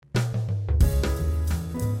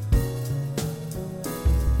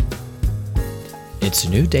It's a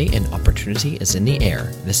new day and opportunity is in the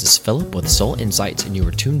air. This is Philip with Soul Insights, and you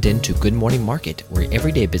are tuned in to Good Morning Market, where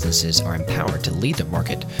everyday businesses are empowered to lead the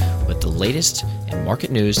market with the latest in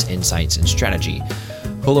market news, insights, and strategy.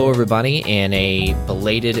 Hello, everybody, and a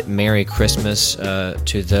belated Merry Christmas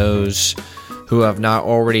to those who have not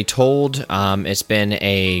already told. It's been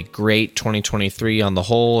a great 2023 on the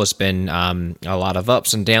whole. It's been a lot of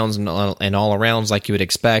ups and downs and all arounds like you would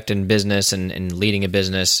expect in business and leading a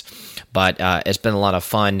business. But it's been a lot of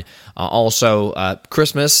fun. Also,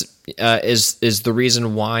 Christmas is the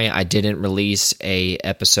reason why I didn't release a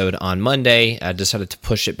episode on Monday. I decided to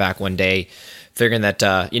push it back one day, figuring that,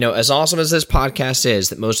 as awesome as this podcast is,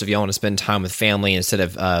 that most of y'all want to spend time with family instead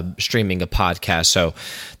of streaming a podcast. So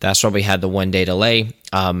that's why we had the one-day delay.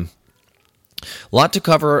 A lot to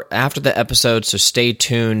cover after the episode, so stay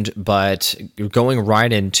tuned. But going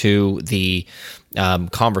right into the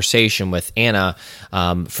conversation with Anna,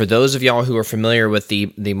 for those of y'all who are familiar with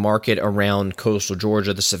the market around coastal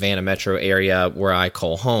Georgia, the Savannah metro area where I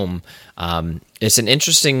call home, it's an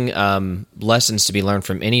interesting lessons to be learned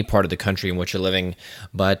from any part of the country in which you're living.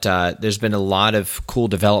 But there's been a lot of cool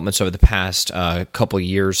developments over the past couple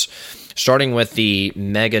years, starting with the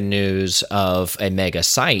mega news of a mega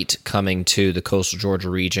site coming to the coastal Georgia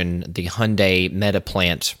region, the Hyundai Meta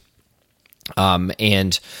plant,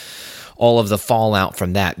 and all of the fallout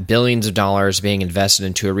from that. Billions of dollars being invested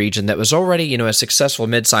into a region that was already, a successful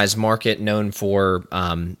mid-sized market known for,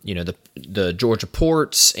 the Georgia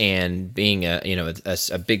ports and being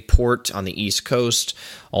a big port on the East Coast.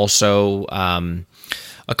 Also,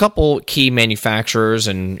 a couple key manufacturers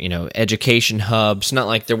and, education hubs. Not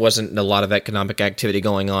like there wasn't a lot of economic activity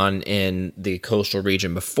going on in the coastal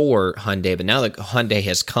region before Hyundai, but now that Hyundai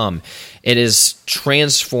has come, it is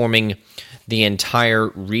transforming the entire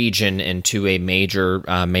region into a major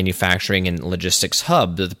manufacturing and logistics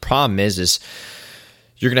hub. The problem is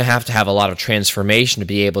you're going to have a lot of transformation to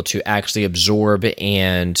be able to actually absorb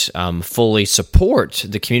and fully support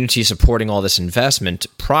the community supporting all this investment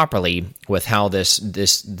properly with how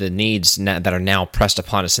the needs that are now pressed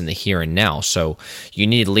upon us in the here and now. So you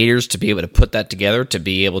need leaders to be able to put that together, to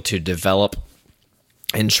be able to develop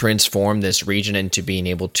and transform this region into being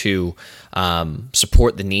able to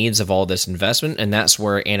support the needs of all this investment. And that's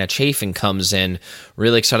where Anna Chafin comes in.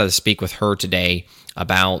 Really excited to speak with her today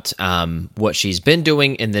about what she's been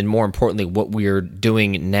doing, and then more importantly, what we're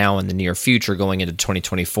doing now in the near future going into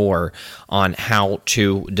 2024 on how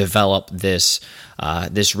to develop this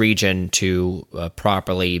region to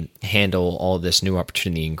properly handle all this new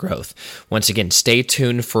opportunity and growth. Once again, stay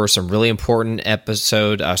tuned for some really important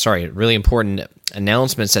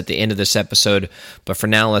announcements at the end of this episode. But for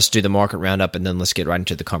now, let's do the market roundup, and then let's get right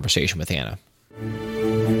into the conversation with Anna.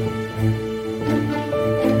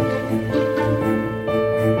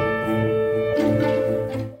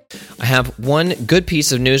 I have one good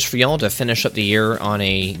piece of news for y'all to finish up the year on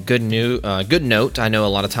a good note. I know a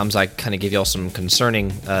lot of times I kind of give y'all some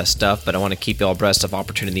concerning stuff, but I want to keep y'all abreast of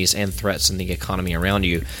opportunities and threats in the economy around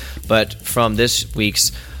you. But from this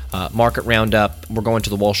week's market roundup, we're going to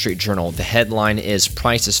the Wall Street Journal. The headline is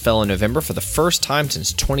 "Prices Fell in November for the first time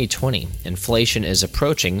since 2020. Inflation is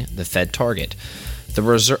approaching the Fed target."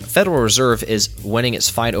 The Federal Reserve is winning its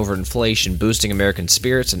fight over inflation, boosting American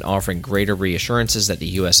spirits and offering greater reassurances that the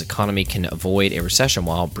U.S. economy can avoid a recession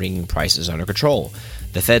while bringing prices under control.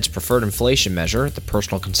 The Fed's preferred inflation measure, the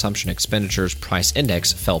Personal Consumption Expenditures Price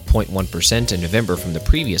Index, fell 0.1% in November from the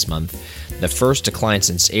previous month, the first decline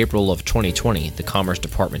since April of 2020, the Commerce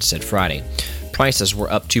Department said Friday. Prices were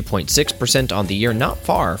up 2.6% on the year, not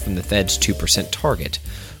far from the Fed's 2% target.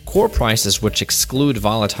 Core prices, which exclude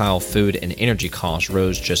volatile food and energy costs,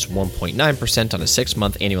 rose just 1.9% on a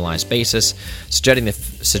 6-month annualized basis,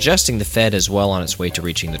 suggesting the Fed is well on its way to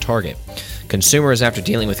reaching the target. Consumers, after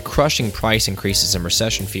dealing with crushing price increases and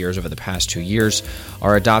recession fears over the past 2 years,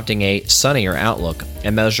 are adopting a sunnier outlook.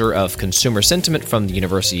 A measure of consumer sentiment from the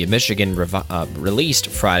University of Michigan released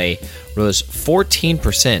Friday rose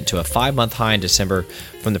 14% to a 5-month high in December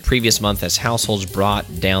from the previous month as households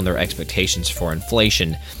brought down their expectations for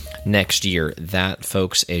inflation next year. That,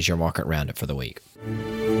 folks, is your market roundup for the week.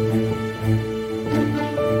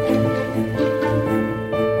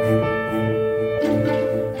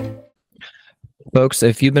 Folks,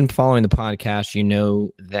 if you've been following the podcast, you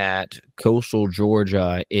know that coastal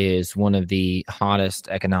Georgia is one of the hottest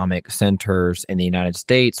economic centers in the United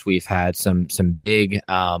States. We've had some big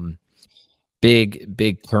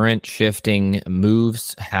big current shifting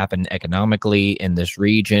moves happen economically in this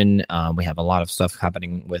region. We have a lot of stuff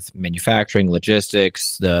happening with manufacturing,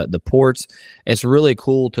 logistics, the ports. It's really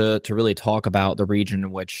cool to really talk about the region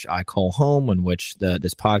in which I call home, in which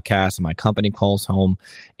this podcast and my company calls home.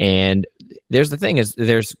 And there's the thing is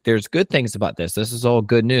there's good things about this. This is all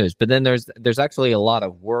good news, but then there's actually a lot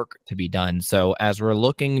of work to be done. So as we're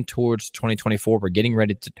looking towards 2024, we're getting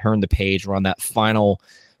ready to turn the page. We're on that final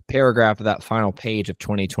paragraph of that final page of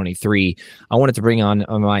 2023. I wanted to bring on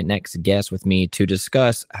my next guest with me to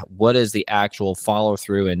discuss what is the actual follow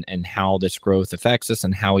through and how this growth affects us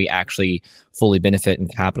and how we actually fully benefit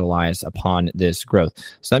and capitalize upon this growth.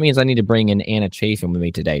 So that means I need to bring in Anna Chafin with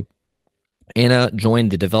me today. Anna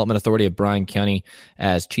joined the Development Authority of Bryan County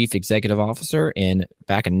as Chief Executive Officer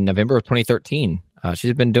back in November of 2013.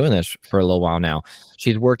 She's been doing this for a little while now.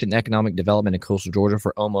 She's worked in economic development in coastal Georgia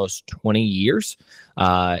for almost 20 years.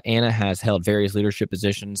 Anna has held various leadership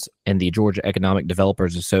positions in the Georgia Economic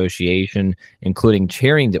Developers Association, including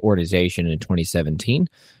chairing the organization in 2017.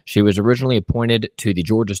 She was originally appointed to the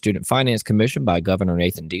Georgia Student Finance Commission by Governor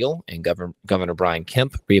Nathan Deal, and Governor Brian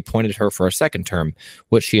Kemp reappointed her for a second term,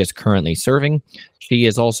 which she is currently serving. She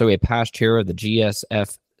is also a past chair of the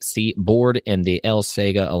GSFC board and the El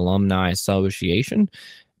Sega Alumni Association.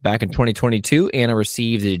 Back in 2022, Anna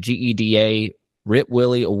received the GEDA Rip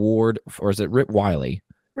Wiley Award, or is it Rip Wiley?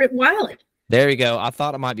 Rip Wiley. There you go. I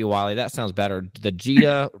thought it might be Wiley. That sounds better. The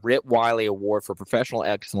GEDA Rip Wiley Award for Professional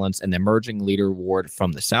Excellence and the Emerging Leader Award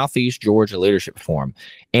from the Southeast Georgia Leadership Forum.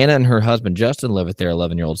 Anna and her husband, Justin, live with their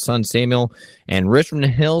 11-year-old son, Samuel, and Richmond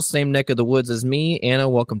Hill, same neck of the woods as me. Anna,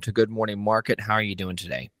 welcome to Good Morning Market. How are you doing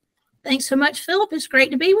today? Thanks so much, Philip. It's great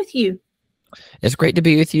to be with you. It's great to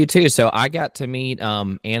be with you, too. So I got to meet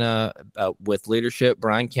Anna with Leadership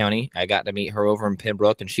Bryan County. I got to meet her over in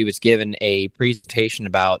Pembroke, and she was given a presentation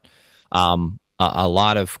about a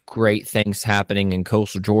lot of great things happening in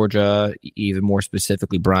coastal Georgia, even more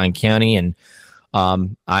specifically Bryan County. And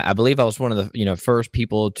I believe I was one of the first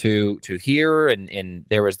people to hear, and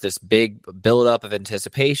there was this big buildup of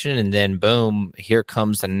anticipation, and then boom, here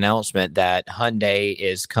comes an announcement that Hyundai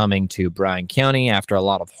is coming to Bryan County after a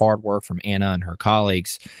lot of hard work from Anna and her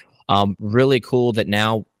colleagues. Really cool that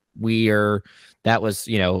now that was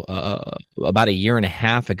about a year and a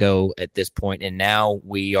half ago at this point, and now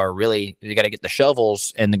we got to get the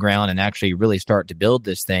shovels in the ground and actually really start to build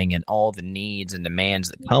this thing and all the needs and demands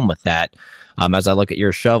that come with that. As I look at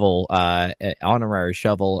your shovel, honorary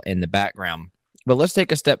shovel in the background. But let's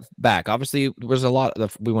take a step back. Obviously, there's a lot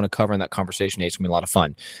that we want to cover in that conversation. It's going to be a lot of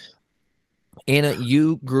fun. Anna,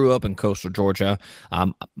 you grew up in coastal Georgia.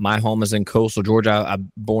 My home is in coastal Georgia.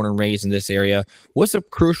 I'm born and raised in this area. What's a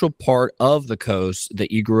crucial part of the coast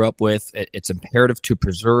that you grew up with? It's imperative to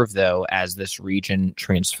preserve, though, as this region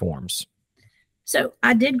transforms. So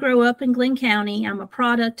I did grow up in Glenn County. I'm a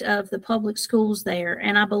product of the public schools there.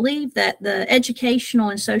 And I believe that the educational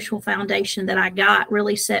and social foundation that I got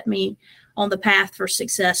really set me on the path for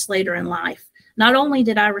success later in life. Not only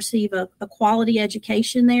did I receive a quality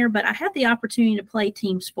education there, but I had the opportunity to play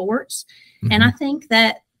team sports. Mm-hmm. And I think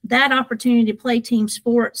that opportunity to play team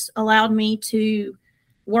sports allowed me to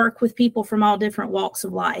work with people from all different walks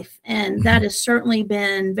of life. And mm-hmm. that has certainly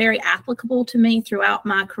been very applicable to me throughout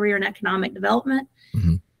my career in economic development.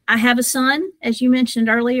 Mm-hmm. I have a son, as you mentioned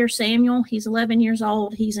earlier, Samuel. He's 11 years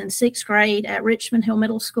old. He's in 6th grade at Richmond Hill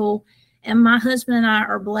Middle School. And my husband and I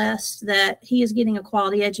are blessed that he is getting a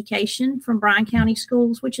quality education from Bryan County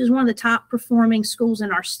Schools, which is one of the top performing schools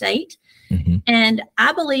in our state. Mm-hmm. And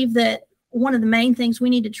I believe that one of the main things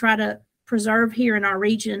we need to try to preserve here in our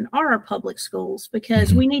region are our public schools, because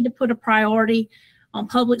mm-hmm. we need to put a priority on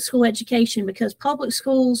public school education, because public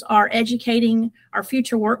schools are educating our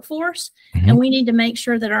future workforce. Mm-hmm. And we need to make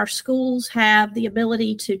sure that our schools have the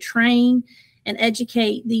ability to train and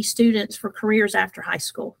educate these students for careers after high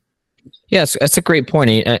school. Yes, that's a great point.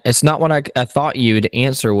 It's not what I thought you'd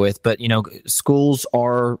answer with, but schools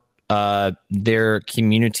are their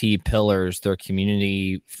community pillars, their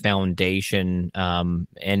community foundation,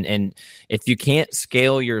 and if you can't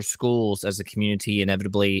scale your schools as a community,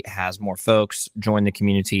 inevitably has more folks join the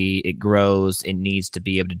community, it grows. It needs to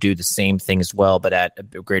be able to do the same thing as well, but at a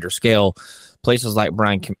greater scale. Places like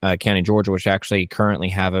Bryan County, Georgia, which actually currently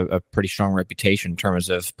have a pretty strong reputation in terms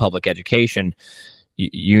of public education.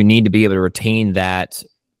 You need to be able to retain that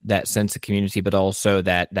sense of community, but also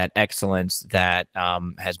that excellence that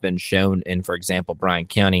has been shown in, for example, Bryan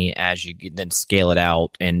County, as you then scale it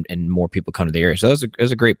out and more people come to the area. So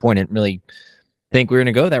that's a great point. It really think we're going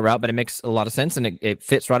to go that route, but it makes a lot of sense, and it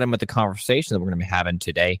fits right in with the conversation that we're going to be having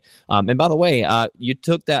today. And by the way, you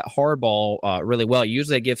took that hardball really well.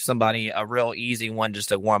 Usually I give somebody a real easy one just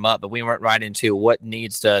to warm up, but we went right into what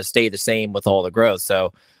needs to stay the same with all the growth.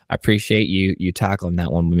 So I appreciate you tackling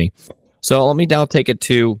that one with me. So let me now take it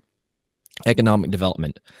to economic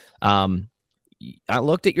development. I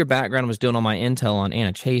looked at your background and was doing all my intel on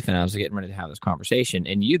Anna Chafin. I was getting ready to have this conversation,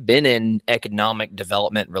 and you've been in economic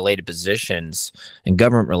development related positions and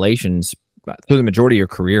government relations through the majority of your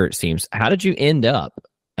career, it seems. How did you end up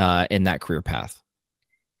in that career path?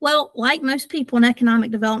 Well, like most people in economic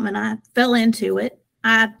development, I fell into it.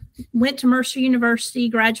 I went to Mercer University,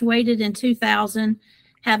 graduated in 2000,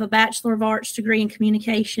 have a Bachelor of Arts degree in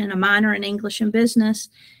communication, a minor in English and business,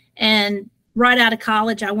 and right out of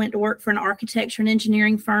college, I went to work for an architecture and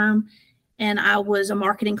engineering firm, and I was a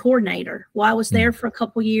marketing coordinator. Well, I was there for a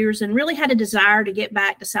couple years and really had a desire to get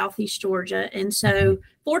back to Southeast Georgia. And so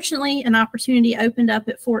fortunately, an opportunity opened up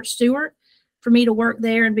at Fort Stewart for me to work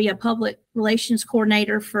there and be a public relations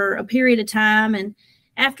coordinator for a period of time. And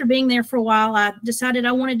after being there for a while, I decided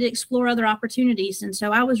I wanted to explore other opportunities. And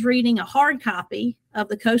so I was reading a hard copy of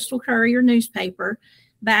the Coastal Courier newspaper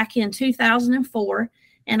back in 2004.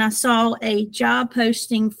 And I saw a job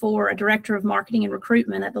posting for a director of marketing and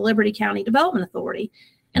recruitment at the Liberty County Development Authority.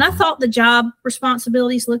 And I thought the job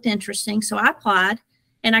responsibilities looked interesting. So I applied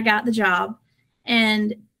and I got the job.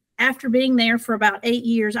 And after being there for about 8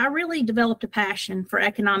 years, I really developed a passion for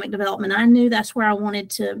economic development. I knew that's where I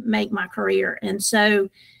wanted to make my career. And so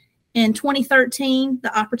in 2013,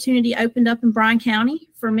 the opportunity opened up in Bryan County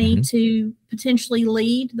for me to potentially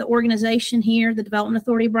lead the organization here, the Development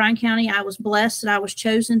Authority of Bryan County. I was blessed that I was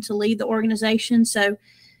chosen to lead the organization. So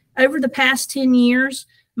over the past 10 years,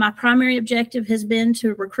 my primary objective has been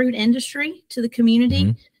to recruit industry to the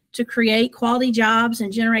community, to create quality jobs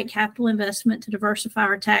and generate capital investment to diversify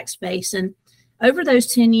our tax base. And over those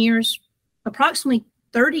 10 years, approximately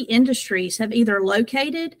 30 industries have either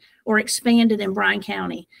located or expanded in Bryan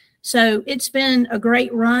County. So it's been a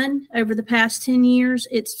great run over the past 10 years.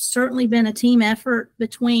 It's certainly been a team effort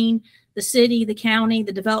between the city, the county,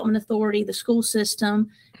 the development authority, the school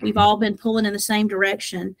system. We've all been pulling in the same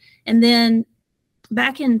direction. And then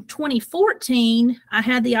back in 2014, I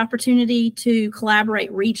had the opportunity to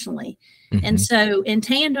collaborate regionally. And so in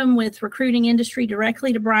tandem with recruiting industry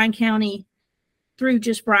directly to Bryan County through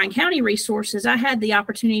just Bryan County resources, I had the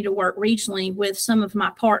opportunity to work regionally with some of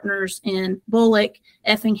my partners in Bullock,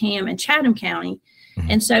 Effingham, and Chatham County.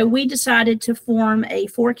 And so we decided to form a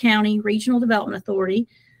 4-county regional development authority.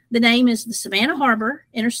 The name is the Savannah Harbor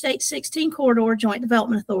Interstate 16 Corridor Joint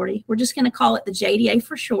Development Authority. We're just going to call it the JDA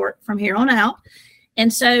for short from here on out.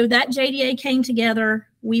 And so that JDA came together.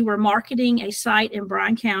 We were marketing a site in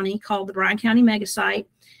Bryan County called the Bryan County Mega Site.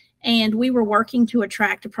 And we were working to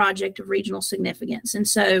attract a project of regional significance. And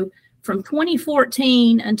so from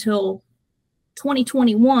 2014 until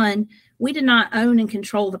 2021, we did not own and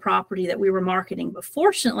control the property that we were marketing. But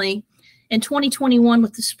fortunately, in 2021,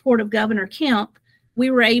 with the support of Governor Kemp,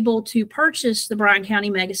 we were able to purchase the Bryan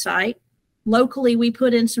County mega site. Locally, we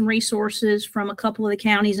put in some resources from a couple of the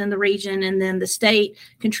counties in the region, and then the state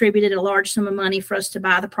contributed a large sum of money for us to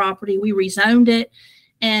buy the property. We rezoned it,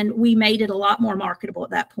 and we made it a lot more marketable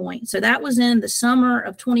at that point. So that was in the summer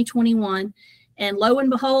of 2021. And lo and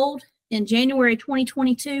behold, in January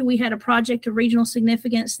 2022, we had a project of regional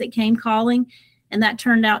significance that came calling, and that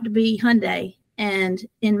turned out to be Hyundai. And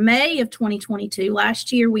in May of 2022,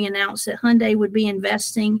 last year, we announced that Hyundai would be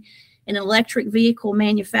investing in an electric vehicle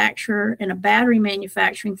manufacturer and a battery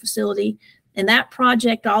manufacturing facility. And that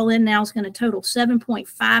project all in now is going to total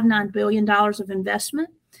 $7.59 billion of investment.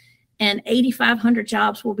 And 8,500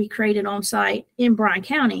 jobs will be created on site in Bryan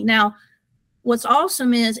County. Now, what's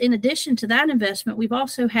awesome is, in addition to that investment, we've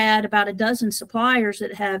also had about a dozen suppliers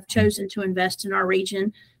that have chosen to invest in our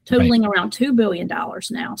region, totaling around $2 billion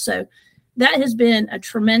now. So that has been a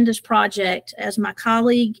tremendous project. As my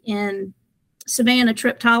colleague in Savannah,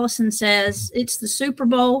 Trip Tollison, says, it's the Super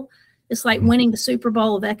Bowl. It's like winning the Super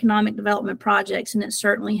Bowl of economic development projects, and it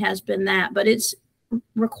certainly has been that. But it's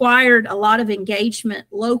required a lot of engagement,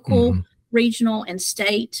 local, regional, and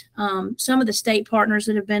state. Some of the state partners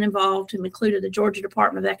that have been involved have included the Georgia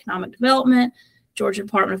Department of Economic Development, Georgia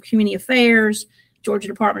Department of Community Affairs, Georgia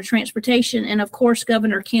Department of Transportation, and of course,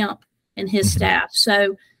 Governor Kemp and his staff.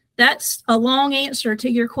 So that's a long answer to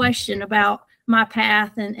your question about my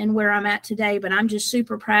path and where I'm at today, but I'm just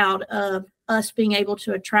super proud of us being able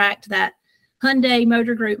to attract that Hyundai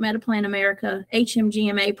Motor Group Metaplan America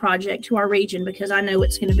HMGMA project to our region, because I know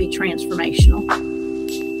it's going to be transformational.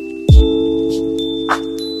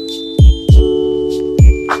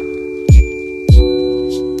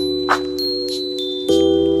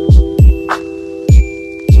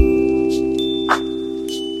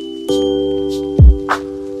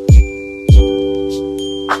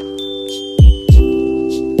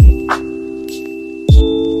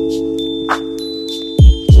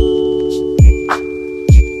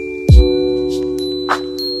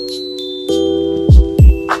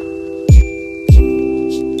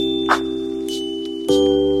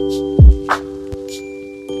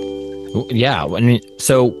 Yeah. I mean,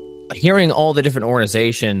 so hearing all the different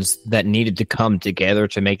organizations that needed to come together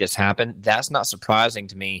to make this happen, that's not surprising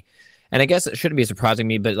to me. And I guess it shouldn't be surprising to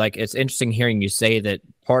me, but like it's interesting hearing you say that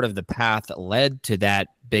part of the path that led to that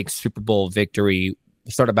big Super Bowl victory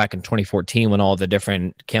started back in 2014 when all the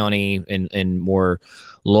different county and more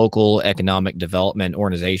local economic development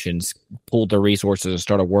organizations pulled their resources and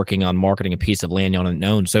started working on marketing a piece of land on its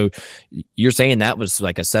own. So you're saying that was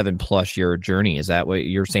like a 7+ year journey. Is that what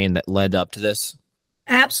you're saying that led up to this?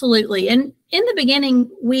 Absolutely. And in the beginning,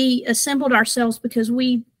 we assembled ourselves because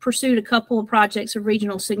we pursued a couple of projects of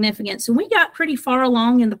regional significance, and we got pretty far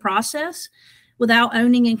along in the process without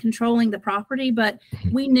owning and controlling the property. But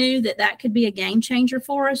we knew that that could be a game changer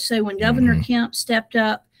for us. So when Governor Kemp stepped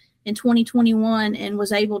up in 2021 and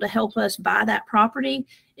was able to help us buy that property,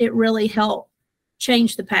 it really helped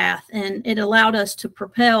change the path, and it allowed us to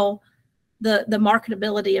propel the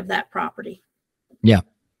marketability of that property. Yeah.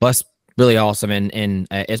 Plus, really awesome, and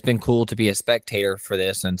it's been cool to be a spectator for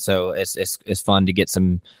this, and so it's fun to get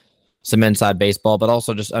some inside baseball, but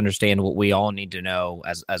also just understand what we all need to know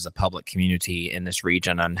as a public community in this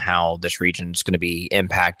region on how this region is going to be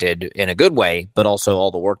impacted in a good way, but also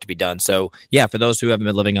all the work to be done. So yeah, for those who haven't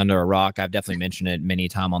been living under a rock, I've definitely mentioned it many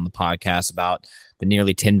times on the podcast about the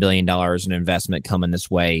nearly $10 billion in investment coming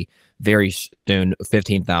this way very soon,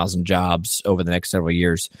 15,000 jobs over the next several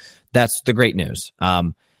years. That's the great news.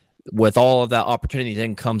 With all of that opportunity,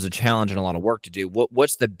 then comes a challenge and a lot of work to do.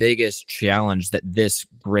 What's the biggest challenge that this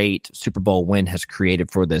great Super Bowl win has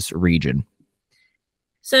created for this region?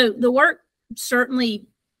 So the work certainly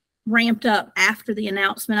ramped up after the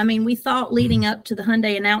announcement. I mean, we thought leading up to the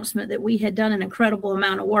Hyundai announcement that we had done an incredible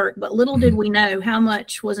amount of work, but little did we know how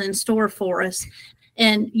much was in store for us.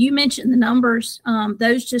 And you mentioned the numbers.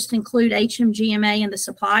 Those just include HMGMA and the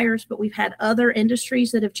suppliers, but we've had other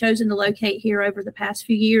industries that have chosen to locate here over the past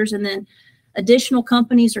few years. And then additional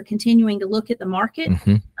companies are continuing to look at the market,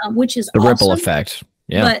 which is the awesome. Ripple effect.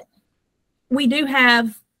 Yeah. But we do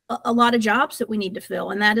have a lot of jobs that we need to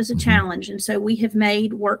fill, and that is a challenge. And so we have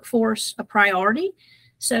made workforce a priority.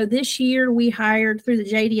 So this year we hired through the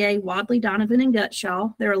JDA Wadley, Donovan, and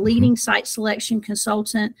Gutshaw. They're a leading site selection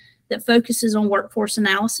consultant that focuses on workforce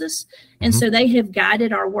analysis. And so they have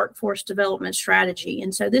guided our workforce development strategy.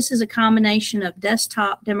 And so this is a combination of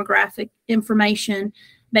desktop demographic information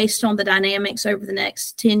based on the dynamics over the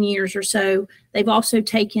next 10 years or so. They've also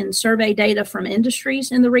taken survey data from industries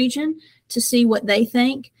in the region to see what they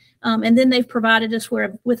think. And then they've provided us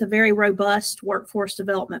with a very robust workforce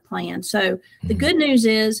development plan. So the good news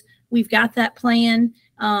is we've got that plan.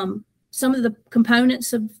 Some of the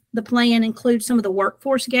components of the plan include some of the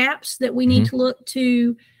workforce gaps that we need to look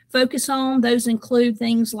to focus on. Those include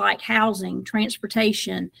things like housing,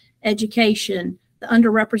 transportation, education, the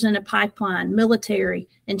underrepresented pipeline, military,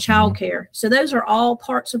 and childcare. So those are all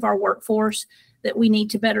parts of our workforce that we need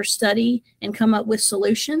to better study and come up with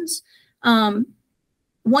solutions.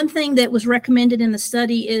 One thing that was recommended in the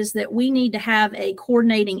study is that we need to have a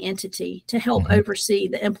coordinating entity to help oversee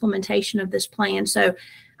the implementation of this plan. So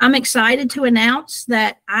I'm excited to announce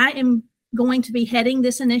that I am going to be heading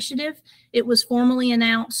this initiative. It was formally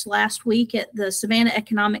announced last week at the Savannah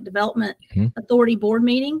Economic Development Authority board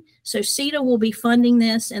meeting. So CEDA will be funding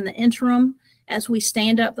this in the interim as we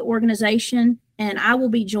stand up the organization. And I will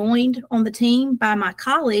be joined on the team by my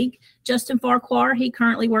colleague, Justin Farquhar. He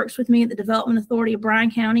currently works with me at the Development Authority of Bryan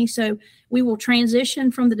County. So we will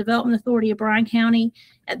transition from the Development Authority of Bryan County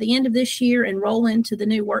at the end of this year and roll into the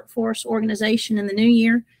new workforce organization in the new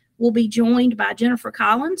year. We'll be joined by Jennifer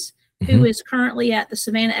Collins, who is currently at the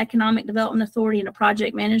Savannah Economic Development Authority in a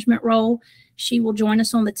project management role. She will join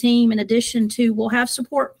us on the team. In addition to, we'll have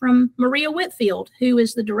support from Maria Whitfield, who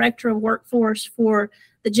is the Director of Workforce for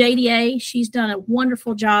the JDA. She's done a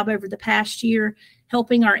wonderful job over the past year,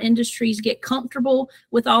 helping our industries get comfortable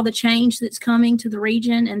with all the change that's coming to the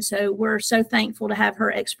region. And so we're so thankful to have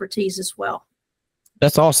her expertise as well.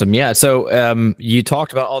 That's awesome. Yeah. So you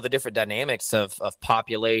talked about all the different dynamics of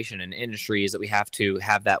population and industries that we have to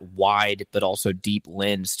have that wide but also deep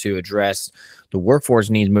lens to address the workforce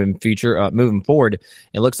needs moving forward.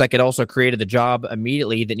 It looks like it also created the job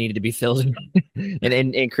immediately that needed to be filled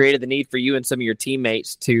and created the need for you and some of your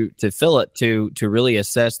teammates to fill it, to really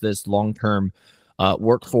assess this long-term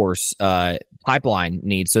workforce pipeline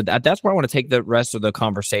needs. So that's where I want to take the rest of the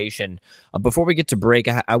conversation. Before we get to break,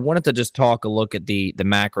 I wanted to just look at the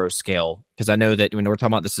macro scale, because I know that when we're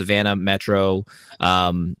talking about the Savannah metro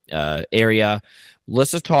area,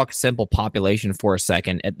 let's just talk simple population for a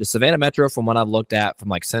second. At the Savannah Metro, from what I've looked at from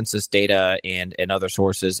like census data and other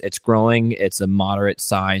sources, it's growing. It's a moderate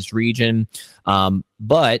sized region.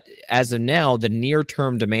 But as of now, the near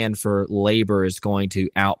term demand for labor is going to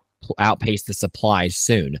outpace the supply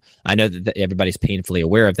soon. I know that everybody's painfully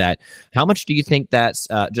aware of that. How much do you think that's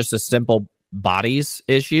just a simple bodies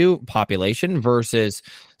issue, population, versus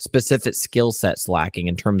specific skill sets lacking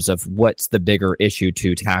in terms of what's the bigger issue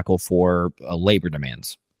to tackle for labor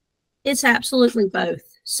demands? It's absolutely both.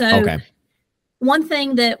 So one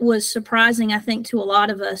thing that was surprising, I think, to a lot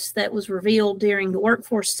of us that was revealed during the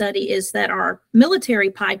workforce study is that our military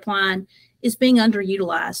pipeline is being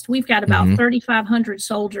underutilized. We've got about 3,500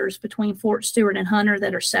 soldiers between Fort Stewart and Hunter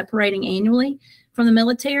that are separating annually from the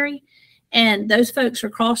military. And those folks are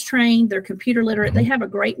cross-trained, they're computer literate, they have a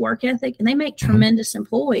great work ethic, and they make tremendous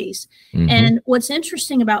employees. And what's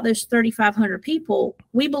interesting about those 3,500 people,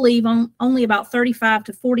 we believe only about 35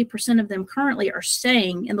 to 40% of them currently are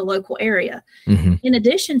staying in the local area. In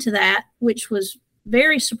addition to that, which was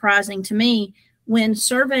very surprising to me, when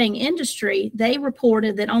surveying industry, they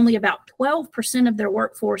reported that only about 12% of their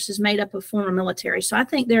workforce is made up of former military. So I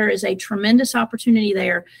think there is a tremendous opportunity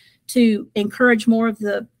there to encourage more of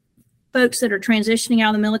the folks that are transitioning out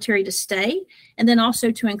of the military to stay, and then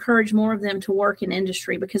also to encourage more of them to work in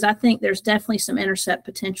industry, because I think there's definitely some intercept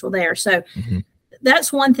potential there. So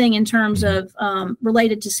that's one thing in terms of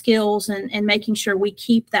related to skills and making sure we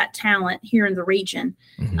keep that talent here in the region.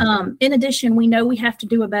 In addition, we know we have to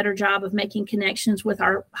do a better job of making connections with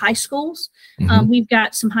our high schools. We've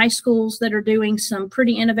got some high schools that are doing some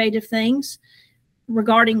pretty innovative things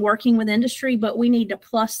regarding working with industry, but we need to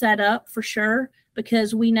plus that up for sure,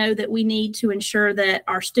 because we know that we need to ensure that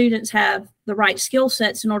our students have the right skill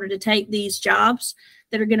sets in order to take these jobs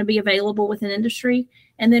that are going to be available within industry.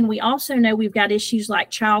 And then we also know we've got issues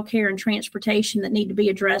like childcare and transportation that need to be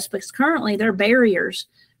addressed, because currently there are barriers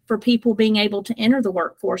for people being able to enter the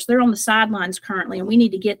workforce. They're on the sidelines currently, and we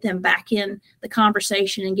need to get them back in the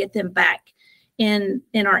conversation and get them back in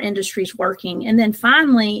our industries working. And then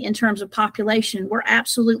finally, in terms of population, we're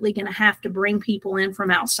absolutely going to have to bring people in from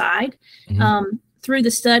outside. Through the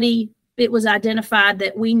study, it was identified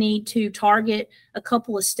that we need to target a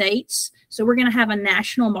couple of states. So we're going to have a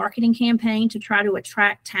national marketing campaign to try to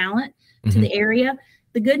attract talent to the area.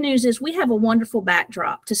 The good news is we have a wonderful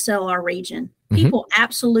backdrop to sell our region. People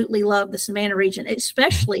absolutely love the Savannah region,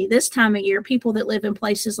 especially this time of year, people that live in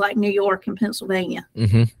places like New York and Pennsylvania.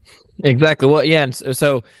 Exactly. Well, yeah. And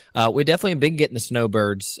so we definitely have been getting the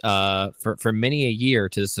snowbirds for many a year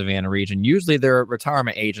to the Savannah region. Usually they're at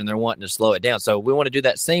retirement age and they're wanting to slow it down. So we want to do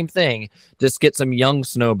that same thing, just get some young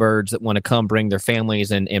snowbirds that want to come bring their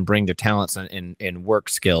families and bring their talents and work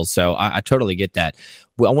skills. So I totally get that.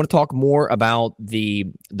 I want to talk more about the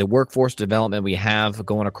workforce development we have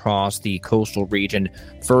going across the coastal region.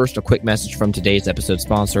 First, a quick message from today's episode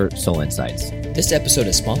sponsor, Soul Insights. This episode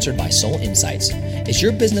is sponsored by Soul Insights. Is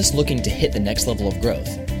your business looking to hit the next level of growth?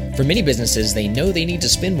 For many businesses, they know they need to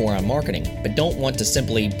spend more on marketing, but don't want to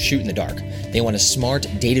simply shoot in the dark. They want a smart,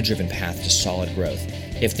 data-driven path to solid growth.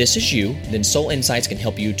 If this is you, then Soul Insights can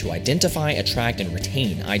help you to identify, attract, and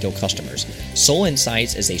retain ideal customers. Soul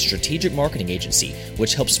Insights is a strategic marketing agency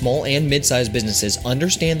which helps small and mid-sized businesses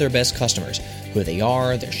understand their best customers, who they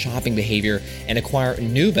are, their shopping behavior, and acquire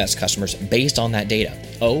new best customers based on that data.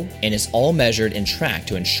 Oh, and it's all measured and tracked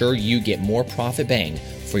to ensure you get more profit bang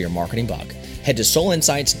for your marketing buck. Head to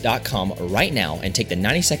soulinsights.com right now and take the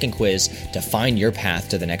 90-second quiz to find your path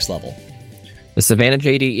to the next level. The Savannah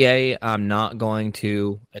JDEA, I'm not going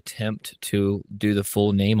to attempt to do the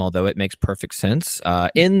full name, although it makes perfect sense.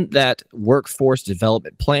 In that workforce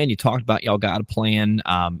development plan, you talked about y'all got a plan.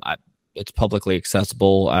 It's publicly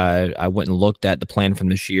accessible. I went and looked at the plan from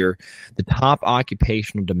this year. The top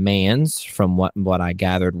occupational demands, from what I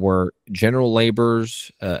gathered, were general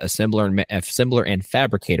laborers, assembler and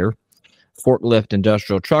fabricator, forklift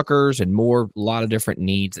industrial truckers, and more. A lot of different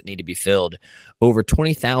needs that need to be filled. Over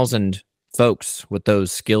 20,000 folks with those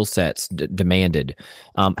skill sets demanded.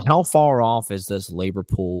 How far off is this labor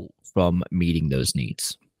pool from meeting those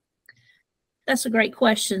needs? That's a great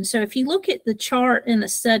question. So if you look at the chart in the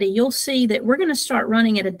study, you'll see that we're going to start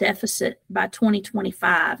running at a deficit by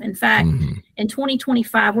 2025. In fact, in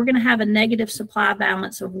 2025, we're going to have a negative supply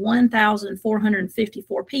balance of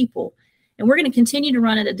 1,454 people, and we're going to continue to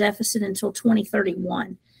run at a deficit until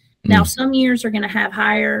 2031. Now, some years are going to have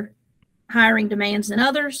higher hiring demands than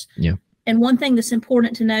others. Yeah. And one thing that's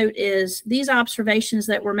important to note is these observations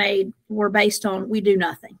that were made were based on we do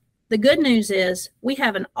nothing. The good news is we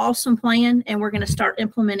have an awesome plan, and we're going to start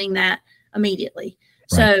implementing that immediately.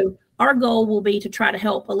 Right. So our goal will be to try to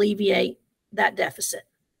help alleviate that deficit.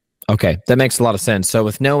 Okay, that makes a lot of sense. So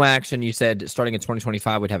with no action, you said starting in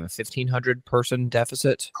 2025, we'd have a 1,500 person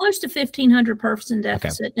deficit? Close to 1,500 person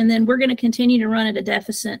deficit. Okay. And then we're going to continue to run at a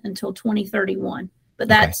deficit until 2031. But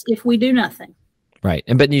that's if we do nothing. Right.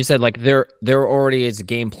 But you said like there already is a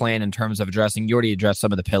game plan in terms of addressing, you already addressed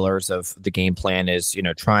some of the pillars of the game plan is,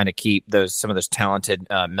 trying to keep some of those talented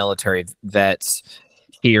military vets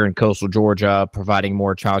here in coastal Georgia, providing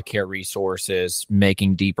more child care resources,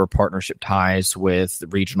 making deeper partnership ties with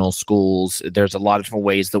regional schools. There's a lot of different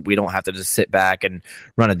ways that we don't have to just sit back and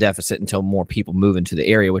run a deficit until more people move into the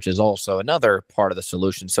area, which is also another part of the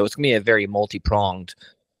solution. So it's going to be a very multi-pronged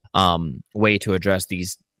way to address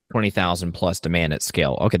these 20,000 plus demand at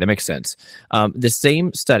scale. Okay, that makes sense. The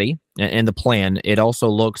same study and the plan, it also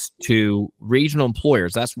looks to regional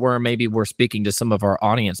employers. That's where maybe we're speaking to some of our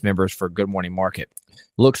audience members for Good Morning Market.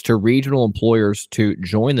 Looks to regional employers to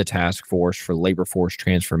join the task force for labor force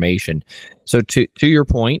transformation. So to your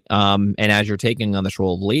point, and as you're taking on this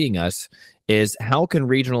role of leading us, is how can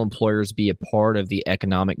regional employers be a part of the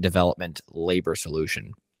economic development labor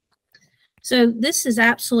solution? So this is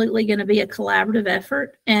absolutely going to be a collaborative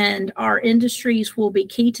effort, and our industries will be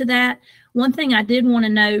key to that. One thing I did want to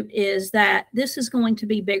note is that this is going to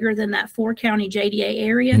be bigger than that 4-county JDA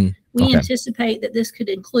area. We anticipate that this could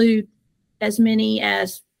include as many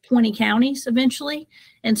as 20 counties eventually.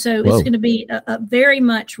 And so it's going to be a very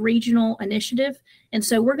much regional initiative. And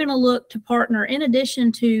so we're going to look to partner, in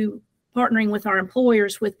addition to partnering with our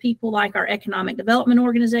employers, with people like our economic development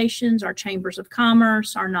organizations, our chambers of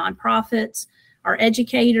commerce, our nonprofits, our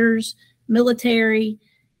educators, military,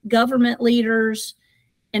 government leaders,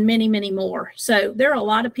 and many, many more. So there are a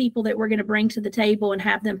lot of people that we're going to bring to the table and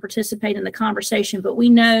have them participate in the conversation. But we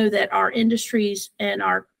know that our industries and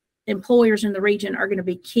our employers in the region are going to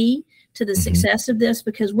be key to the success of this,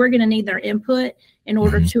 because we're going to need their input in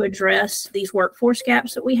order to address these workforce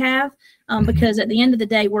gaps that we have. Because at the end of the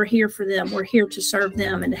day, we're here for them. We're here to serve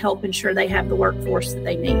them and to help ensure they have the workforce that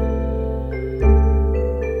they need.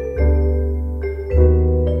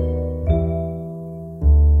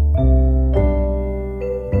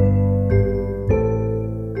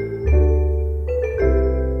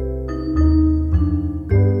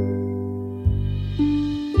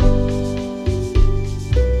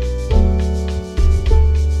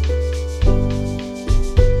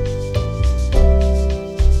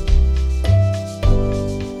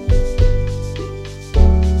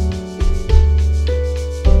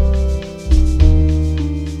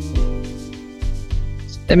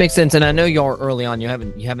 That makes sense, and I know y'all early on. You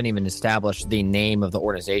haven't even established the name of the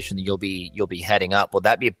organization that you'll be heading up. Will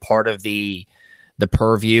that be part of the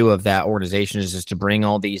purview of that organization? Is just to bring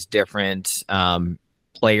all these different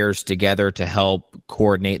players together to help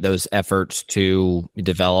coordinate those efforts to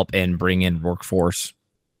develop and bring in workforce?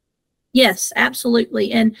 Yes,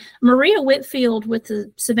 absolutely. And Maria Whitfield with the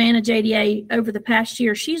Savannah JDA over the past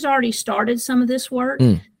year, she's already started some of this work.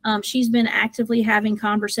 She's been actively having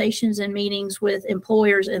conversations and meetings with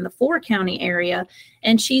employers in the 4-county area,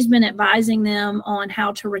 and she's been advising them on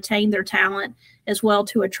how to retain their talent as well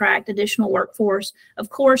to attract additional workforce. Of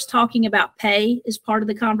course, talking about pay is part of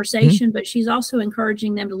the conversation, but she's also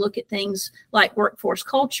encouraging them to look at things like workforce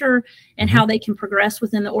culture and how they can progress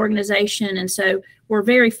within the organization. And so we're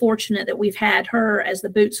very fortunate that we've had her as the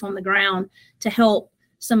boots on the ground to help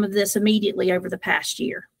some of this immediately over the past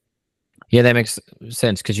year. Yeah, that makes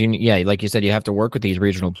sense, because like you said, you have to work with these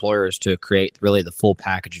regional employers to create really the full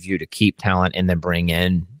package of you to keep talent and then bring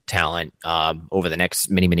in talent over the next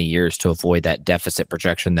many, many years to avoid that deficit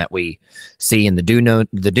projection that we see in the do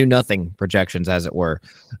nothing projections, as it were.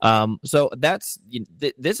 So this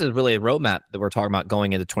is really a roadmap that we're talking about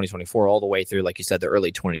going into 2024 all the way through, like you said, the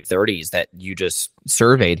early 2030s that you just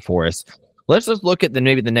surveyed for us. Let's just look at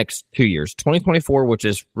maybe the next 2 years, 2024, which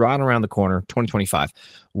is right around the corner, 2025.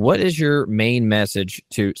 What is your main message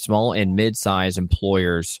to small and mid-sized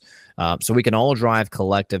employers so we can all drive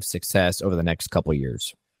collective success over the next couple of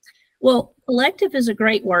years? Well, collective is a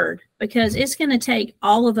great word, because it's going to take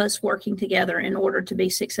all of us working together in order to be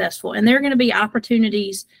successful. And there are going to be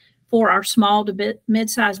opportunities for our small to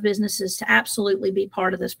mid-sized businesses to absolutely be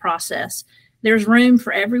part of this process. There's room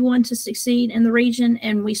for everyone to succeed in the region,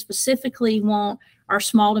 and we specifically want our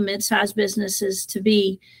small to mid-sized businesses to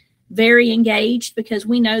be very engaged, because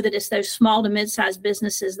we know that it's those small to mid-sized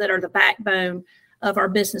businesses that are the backbone of our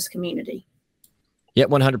business community. Yeah,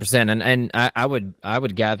 100%. And I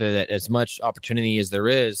would gather that as much opportunity as there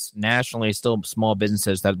is nationally, still small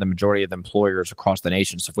businesses that are the majority of the employers across the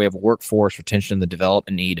nation. So if we have a workforce retention and the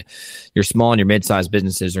development need, your small and your mid-sized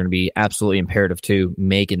businesses are going to be absolutely imperative to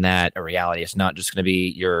making that a reality. It's not just going to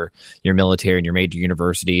be your military and your major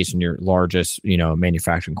universities and your largest,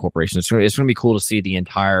 manufacturing corporations. It's going to be cool to see the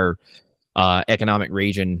entire economic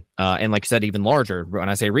region, and like I said, even larger. When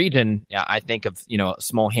I say region, yeah, I think of a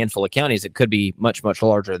small handful of counties. It could be much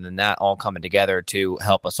larger than that, all coming together to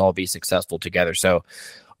help us all be successful together. So,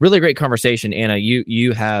 really great conversation, Anna.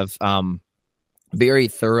 You have very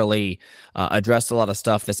thoroughly addressed a lot of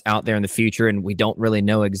stuff that's out there in the future, and we don't really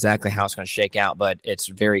know exactly how it's going to shake out. But it's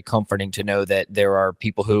very comforting to know that there are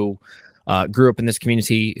people who grew up in this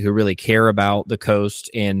community who really care about the coast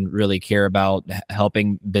and really care about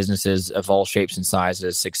helping businesses of all shapes and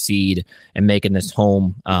sizes succeed and making this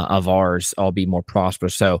home of ours all be more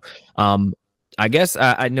prosperous. So I guess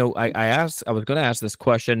I know I was going to ask this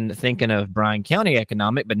question thinking of Bryan County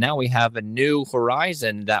economic, but now we have a new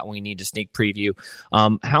horizon that we need to sneak preview.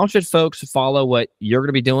 How should folks follow what you're going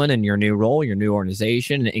to be doing in your new role, your new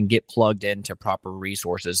organization, and get plugged into proper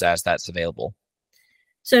resources as that's available?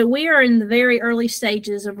 So we are in the very early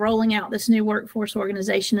stages of rolling out this new workforce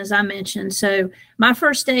organization, as I mentioned. So my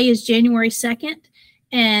first day is January 2nd,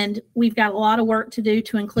 and we've got a lot of work to do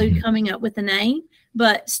to include coming up with the name.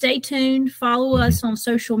 But stay tuned. Follow us on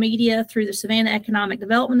social media through the Savannah Economic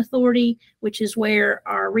Development Authority, which is where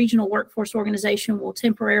our regional workforce organization will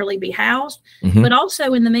temporarily be housed. But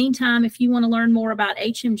also in the meantime, if you want to learn more about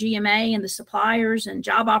HMGMA and the suppliers and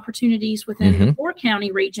job opportunities within the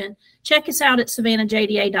 4-county region, check us out at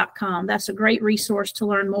savannahjda.com. That's a great resource to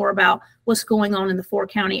learn more about what's going on in the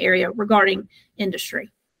 4-county area regarding industry.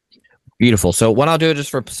 Beautiful. So what I'll do,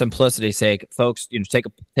 just for simplicity's sake, folks,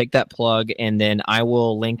 take that plug, and then I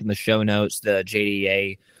will link in the show notes the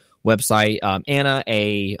JDA website. Anna,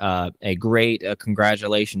 a great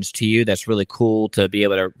congratulations to you. That's really cool to be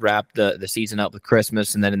able to wrap the season up with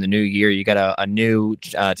Christmas, and then in the new year you got a new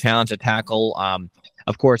challenge to tackle.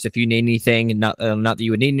 Of course, if you need anything, not that you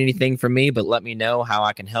would need anything from me, but let me know how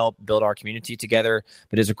I can help build our community together.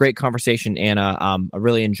 But it's a great conversation, Anna. I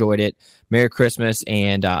really enjoyed it. Merry Christmas,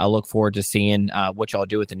 and I look forward to seeing what y'all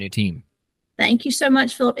do with the new team. Thank you so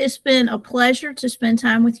much, Philip. It's been a pleasure to spend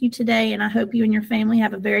time with you today, and I hope you and your family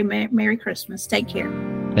have a very Merry Christmas. Take care.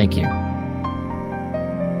 Thank you.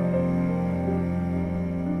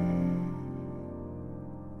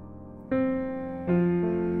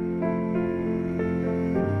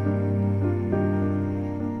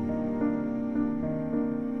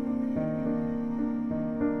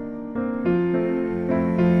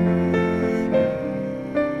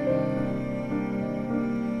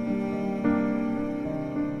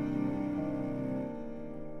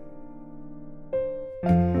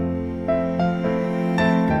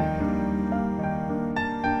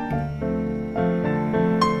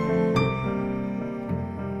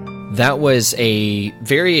 That was a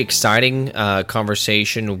very exciting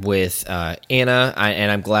conversation with Anna,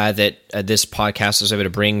 and I'm glad that this podcast is able to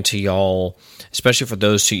bring to y'all, especially for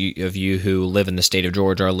those of you who live in the state of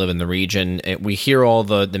Georgia or live in the region. We hear all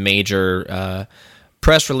the major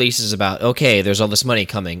press releases about, okay, there's all this money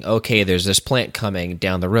coming, okay, there's this plant coming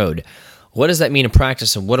down the road. What does that mean in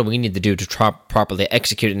practice, and what do we need to do to properly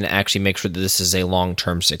execute it and actually make sure that this is a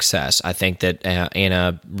long-term success? I think that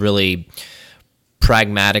Anna really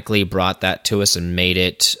pragmatically brought that to us and made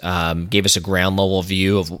it, gave us a ground level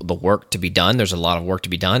view of the work to be done. There's a lot of work to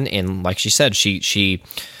be done, and like she said, she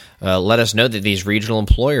let us know that these regional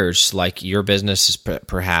employers, like your business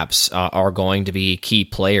perhaps, are going to be key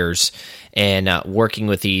players, and working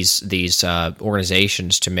with these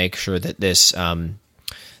organizations to make sure that this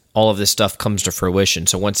all of this stuff comes to fruition.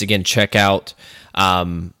 So once again, check out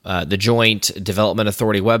the Joint Development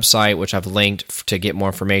Authority website, which I've linked to get more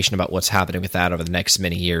information about what's happening with that over the next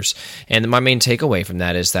many years. And my main takeaway from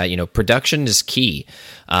that is that, production is key.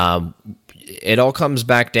 It all comes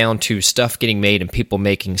back down to stuff getting made and people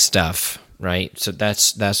making stuff, right? So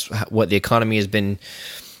that's what the economy has been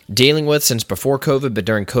dealing with since before COVID, but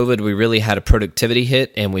during COVID, we really had a productivity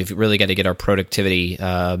hit, and we've really got to get our productivity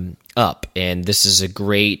up. And this is a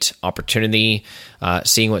great opportunity,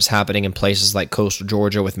 seeing what's happening in places like coastal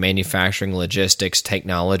Georgia with manufacturing, logistics,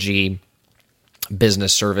 technology,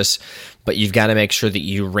 business service. But you've got to make sure that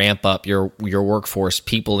you ramp up your workforce,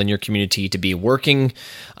 people in your community to be working.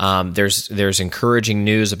 There's encouraging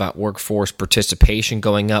news about workforce participation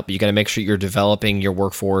going up. You got to make sure you're developing your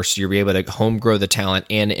workforce. You'll be able to home grow the talent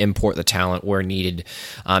and import the talent where needed,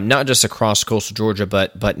 not just across coastal Georgia,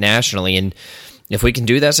 but nationally. And if we can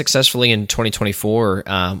do that successfully in 2024,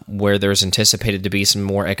 where there's anticipated to be some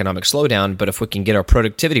more economic slowdown, but if we can get our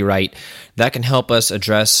productivity right, that can help us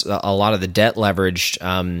address a lot of the debt leveraged,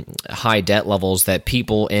 high debt levels that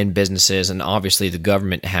people and businesses and obviously the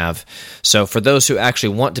government have. So for those who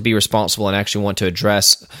actually want to be responsible and actually want to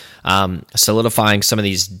address solidifying some of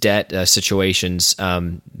these debt situations,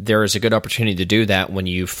 there is a good opportunity to do that when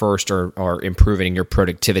you first are improving your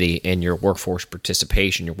productivity and your workforce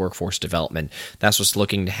participation, your workforce development. That's what's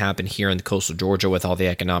looking to happen here in the coastal Georgia with all the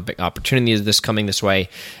economic opportunities that's coming this way.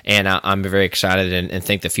 And I'm very excited and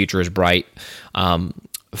think the future is bright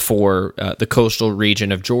for the coastal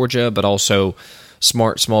region of Georgia, but also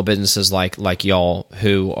smart small businesses like y'all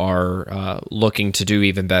who are looking to do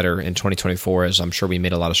even better in 2024, as I'm sure we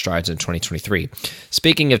made a lot of strides in 2023.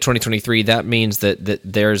 Speaking of 2023, that means that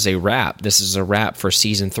there's a wrap. This is a wrap for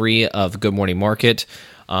Season 3 of Good Morning Market.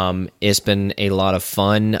 It's been a lot of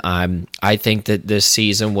fun. I think that this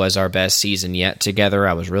season was our best season yet together.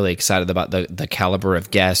 I was really excited about the caliber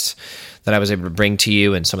of guests that I was able to bring to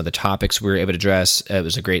you and some of the topics we were able to address. It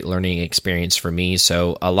was a great learning experience for me,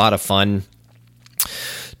 so a lot of fun.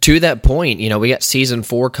 To that point, we got Season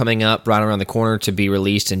 4 coming up right around the corner to be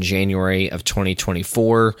released in January of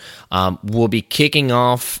 2024. We'll be kicking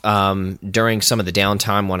off during some of the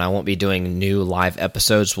downtime when I won't be doing new live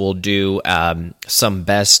episodes. We'll do some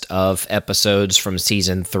best of episodes from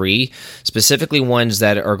Season 3, specifically ones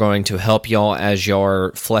that are going to help y'all as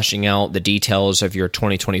you're fleshing out the details of your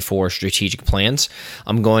 2024 strategic plans.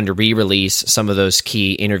 I'm going to re-release some of those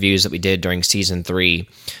key interviews that we did during Season 3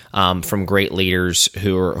 from great leaders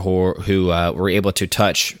who were able to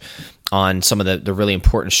touch on some of the really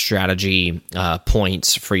important strategy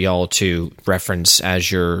points for y'all to reference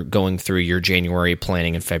as you're going through your January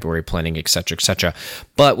planning and February planning, et cetera, et cetera.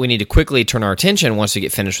 But we need to quickly turn our attention, once we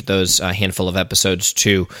get finished with those handful of episodes,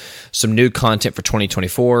 to some new content for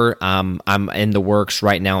 2024. I'm in the works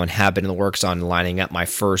right now and have been in the works on lining up my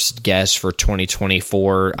first guest for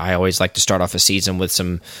 2024. I always like to start off a season with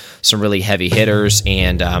some really heavy hitters,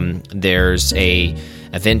 and there's a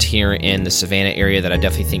event here in the Savannah area that I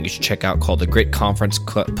definitely think you should check out called the Grit Conference,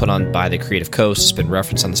 put on by the Creative Coast. It's been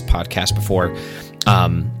referenced on this podcast before.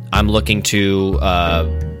 I'm looking to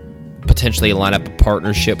potentially line up a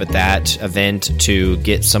partnership at that event to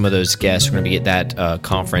get some of those guests. We're going to get that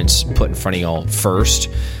conference put in front of y'all first.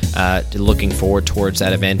 Looking forward towards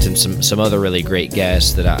that event and some other really great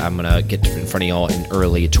guests that I'm going to get in front of y'all in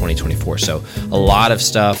early 2024. So a lot of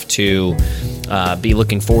stuff to be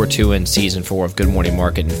looking forward to in Season 4 of Good Morning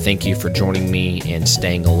Market. And thank you for joining me and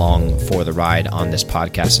staying along for the ride on this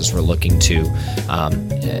podcast as we're looking to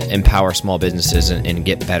empower small businesses and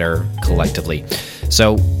get better collectively.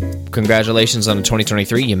 So congratulations on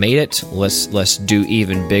 2023. You made it. Let's do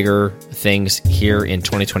even bigger things here in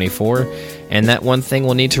 2024. And that one thing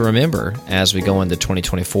we'll need to remember as we go into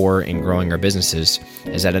 2024 and growing our businesses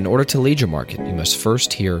is that in order to lead your market, you must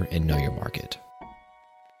first hear and know your market.